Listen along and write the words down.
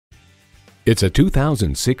It's a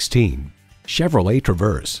 2016 Chevrolet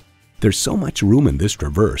Traverse. There's so much room in this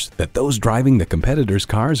Traverse that those driving the competitors'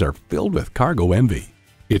 cars are filled with cargo envy.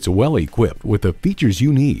 It's well equipped with the features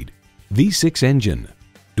you need: V6 engine,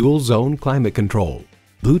 dual zone climate control,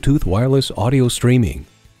 Bluetooth wireless audio streaming,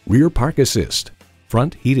 rear park assist,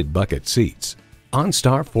 front heated bucket seats,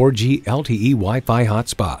 OnStar 4G LTE Wi-Fi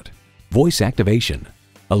hotspot, voice activation,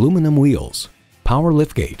 aluminum wheels, power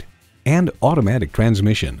liftgate, and automatic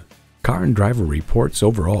transmission. Car and Driver reports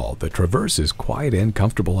overall the Traverse is quiet and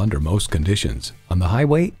comfortable under most conditions. On the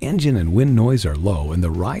highway, engine and wind noise are low and the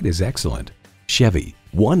ride is excellent. Chevy,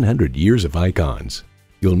 100 years of icons.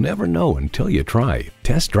 You'll never know until you try.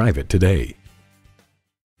 Test drive it today.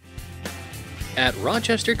 At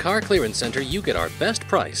Rochester Car Clearance Center, you get our best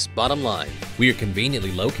price, bottom line. We are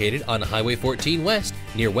conveniently located on Highway 14 West,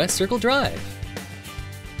 near West Circle Drive.